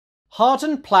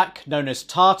Hardened plaque known as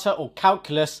tartar or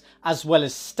calculus, as well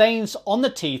as stains on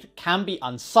the teeth, can be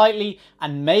unsightly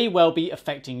and may well be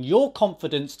affecting your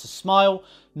confidence to smile,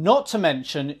 not to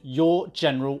mention your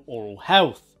general oral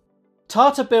health.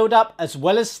 Tartar buildup as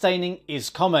well as staining is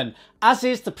common, as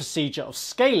is the procedure of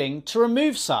scaling to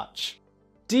remove such.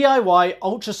 DIY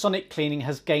ultrasonic cleaning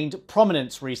has gained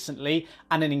prominence recently,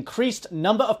 and an increased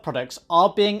number of products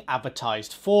are being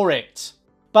advertised for it.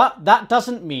 But that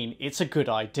doesn't mean it's a good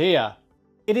idea.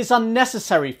 It is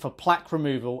unnecessary for plaque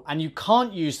removal, and you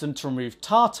can't use them to remove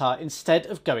tartar instead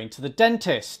of going to the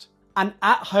dentist. An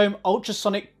at-home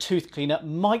ultrasonic tooth cleaner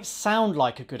might sound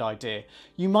like a good idea.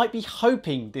 You might be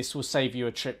hoping this will save you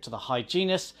a trip to the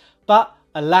hygienist, but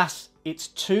alas, it's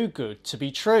too good to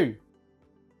be true.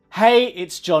 Hey,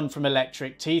 it's John from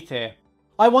Electricteeth here.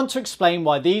 I want to explain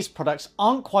why these products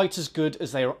aren't quite as good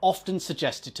as they are often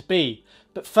suggested to be,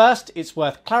 but first it's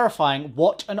worth clarifying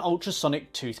what an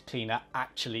ultrasonic tooth cleaner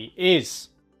actually is.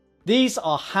 These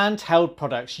are handheld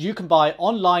products you can buy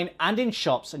online and in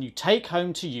shops and you take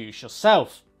home to use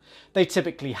yourself. They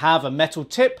typically have a metal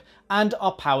tip and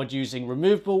are powered using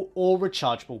removable or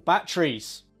rechargeable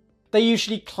batteries. They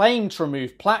usually claim to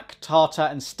remove plaque, tartar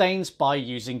and stains by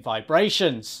using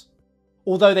vibrations.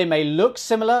 Although they may look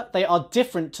similar, they are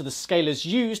different to the scalers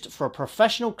used for a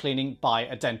professional cleaning by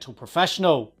a dental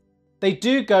professional. They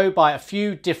do go by a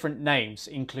few different names,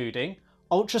 including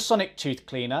ultrasonic tooth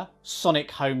cleaner, sonic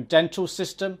home dental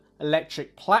system,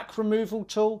 electric plaque removal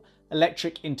tool,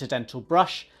 electric interdental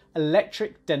brush,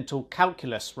 electric dental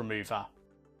calculus remover.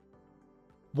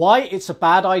 Why it's a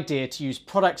bad idea to use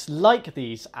products like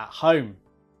these at home.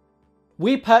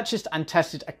 We purchased and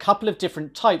tested a couple of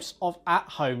different types of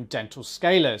at-home dental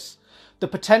scalers. The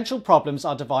potential problems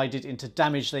are divided into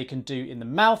damage they can do in the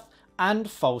mouth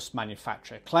and false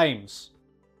manufacturer claims.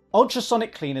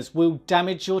 Ultrasonic cleaners will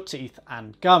damage your teeth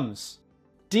and gums.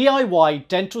 DIY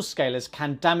dental scalers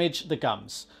can damage the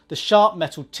gums. The sharp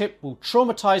metal tip will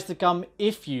traumatize the gum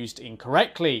if used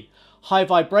incorrectly. High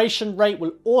vibration rate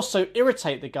will also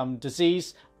irritate the gum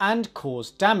disease and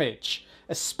cause damage,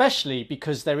 especially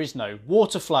because there is no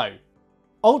water flow.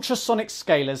 Ultrasonic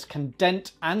scalers can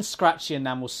dent and scratch the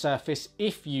enamel surface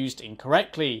if used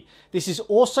incorrectly. This is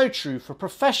also true for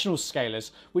professional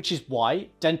scalers, which is why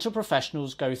dental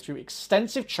professionals go through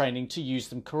extensive training to use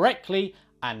them correctly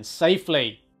and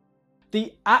safely.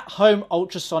 The at-home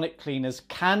ultrasonic cleaners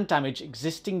can damage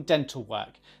existing dental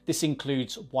work. This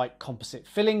includes white composite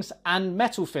fillings and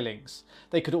metal fillings.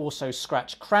 They could also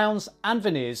scratch crowns and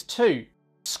veneers too.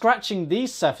 Scratching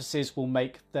these surfaces will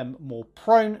make them more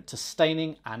prone to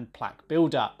staining and plaque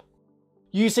buildup.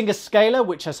 Using a scaler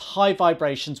which has high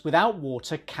vibrations without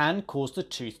water can cause the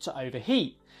tooth to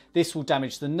overheat. This will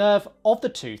damage the nerve of the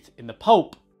tooth in the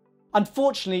pulp.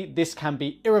 Unfortunately, this can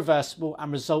be irreversible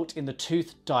and result in the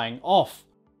tooth dying off.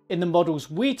 In the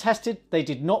models we tested, they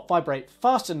did not vibrate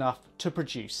fast enough to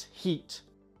produce heat.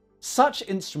 Such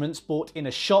instruments bought in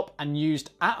a shop and used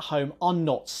at home are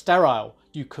not sterile.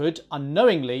 You could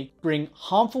unknowingly bring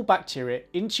harmful bacteria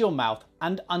into your mouth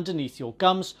and underneath your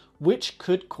gums, which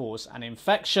could cause an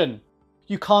infection.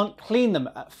 You can't clean them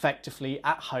effectively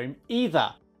at home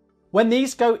either. When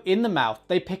these go in the mouth,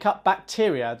 they pick up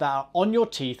bacteria that are on your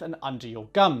teeth and under your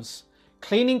gums.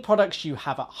 Cleaning products you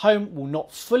have at home will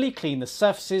not fully clean the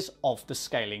surfaces of the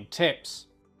scaling tips.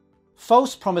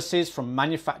 False promises from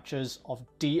manufacturers of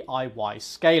DIY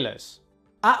scalers.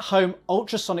 At-home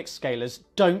ultrasonic scalers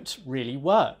don't really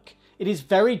work. It is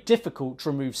very difficult to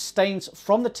remove stains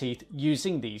from the teeth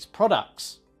using these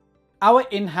products. Our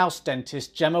in-house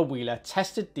dentist Gemma Wheeler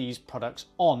tested these products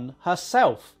on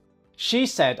herself. She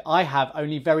said, "I have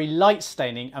only very light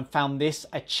staining and found this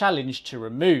a challenge to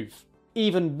remove.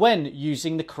 Even when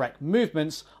using the correct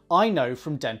movements, I know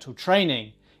from dental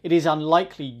training. It is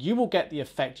unlikely you will get the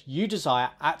effect you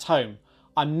desire at home.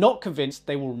 I'm not convinced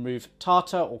they will remove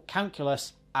tartar or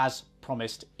calculus as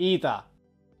promised either."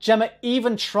 Gemma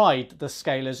even tried the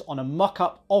scalers on a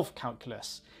mock-up of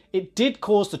calculus. It did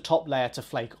cause the top layer to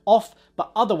flake off,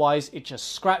 but otherwise it just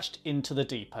scratched into the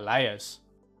deeper layers.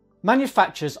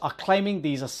 Manufacturers are claiming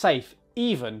these are safe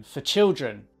even for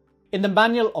children. In the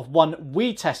manual of one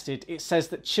we tested, it says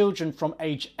that children from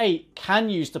age 8 can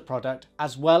use the product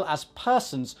as well as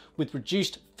persons with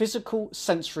reduced physical,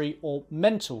 sensory or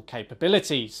mental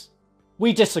capabilities.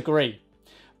 We disagree.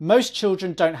 Most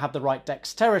children don't have the right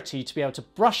dexterity to be able to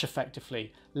brush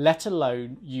effectively, let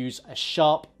alone use a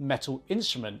sharp metal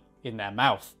instrument in their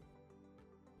mouth.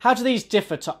 How do these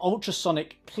differ to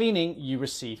ultrasonic cleaning you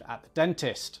receive at the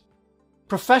dentist?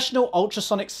 Professional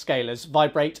ultrasonic scalers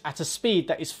vibrate at a speed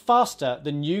that is faster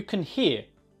than you can hear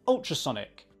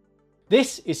ultrasonic.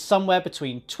 This is somewhere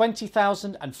between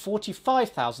 20,000 and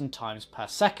 45,000 times per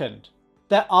second.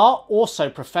 There are also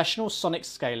professional sonic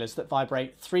scalers that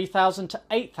vibrate 3,000 to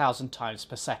 8,000 times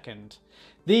per second.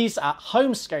 These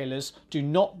at-home scalers do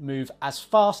not move as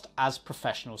fast as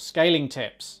professional scaling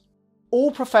tips.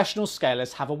 All professional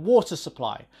scalers have a water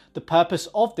supply. The purpose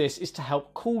of this is to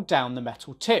help cool down the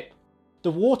metal tip.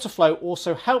 The water flow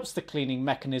also helps the cleaning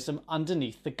mechanism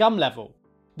underneath the gum level.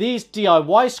 These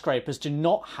DIY scrapers do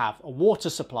not have a water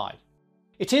supply.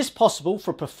 It is possible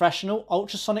for professional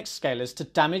ultrasonic scalers to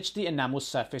damage the enamel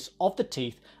surface of the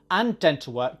teeth and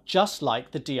dental work just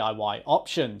like the DIY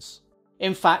options.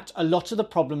 In fact, a lot of the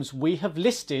problems we have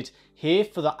listed here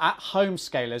for the at-home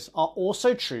scalers are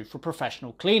also true for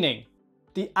professional cleaning.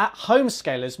 The at-home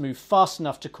scalers move fast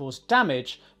enough to cause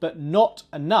damage, but not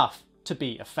enough to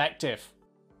be effective.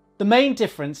 The main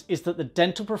difference is that the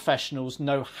dental professionals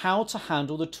know how to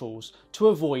handle the tools to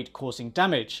avoid causing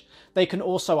damage. They can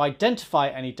also identify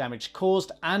any damage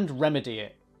caused and remedy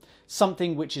it,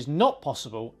 something which is not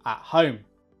possible at home.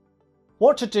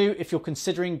 What to do if you're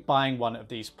considering buying one of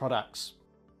these products?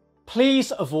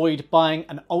 Please avoid buying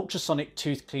an ultrasonic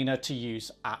tooth cleaner to use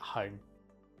at home.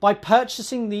 By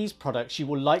purchasing these products, you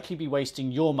will likely be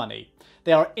wasting your money.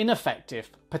 They are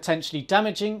ineffective, potentially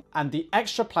damaging, and the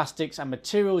extra plastics and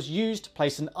materials used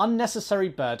place an unnecessary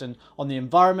burden on the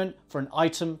environment for an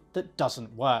item that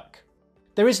doesn't work.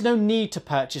 There is no need to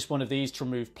purchase one of these to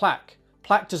remove plaque.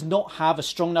 Plaque does not have a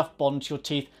strong enough bond to your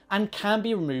teeth and can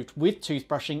be removed with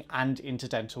toothbrushing and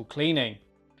interdental cleaning.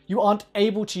 You aren't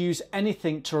able to use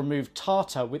anything to remove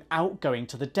tartar without going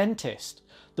to the dentist.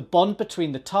 The bond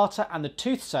between the tartar and the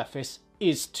tooth surface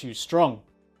is too strong.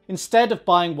 Instead of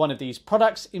buying one of these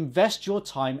products, invest your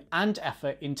time and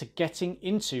effort into getting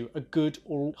into a good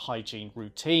oral hygiene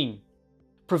routine.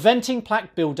 Preventing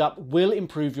plaque buildup will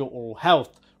improve your oral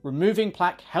health. Removing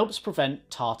plaque helps prevent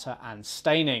tartar and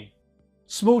staining.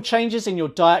 Small changes in your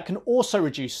diet can also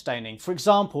reduce staining, for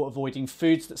example, avoiding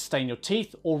foods that stain your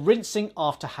teeth or rinsing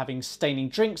after having staining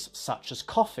drinks such as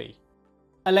coffee.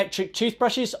 Electric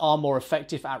toothbrushes are more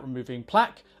effective at removing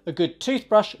plaque. A good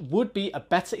toothbrush would be a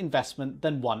better investment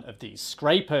than one of these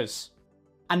scrapers.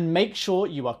 And make sure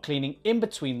you are cleaning in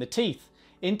between the teeth.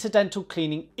 Interdental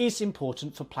cleaning is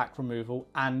important for plaque removal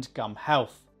and gum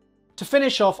health. To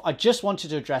finish off, I just wanted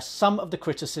to address some of the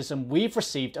criticism we've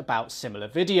received about similar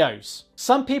videos.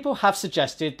 Some people have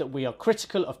suggested that we are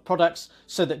critical of products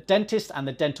so that dentists and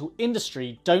the dental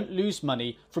industry don't lose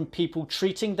money from people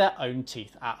treating their own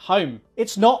teeth at home.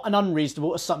 It's not an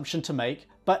unreasonable assumption to make,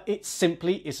 but it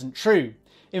simply isn't true.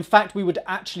 In fact, we would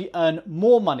actually earn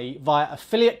more money via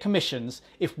affiliate commissions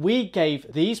if we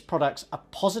gave these products a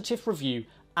positive review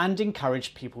and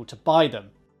encouraged people to buy them.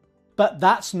 But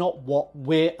that's not what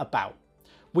we're about.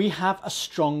 We have a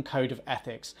strong code of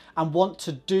ethics and want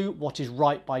to do what is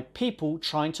right by people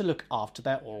trying to look after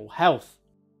their oral health.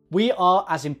 We are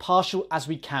as impartial as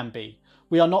we can be.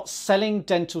 We are not selling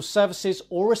dental services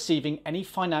or receiving any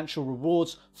financial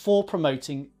rewards for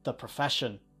promoting the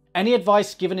profession. Any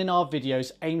advice given in our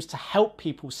videos aims to help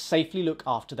people safely look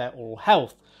after their oral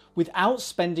health without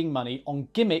spending money on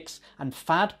gimmicks and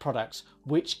fad products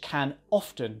which can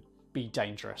often be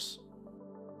dangerous.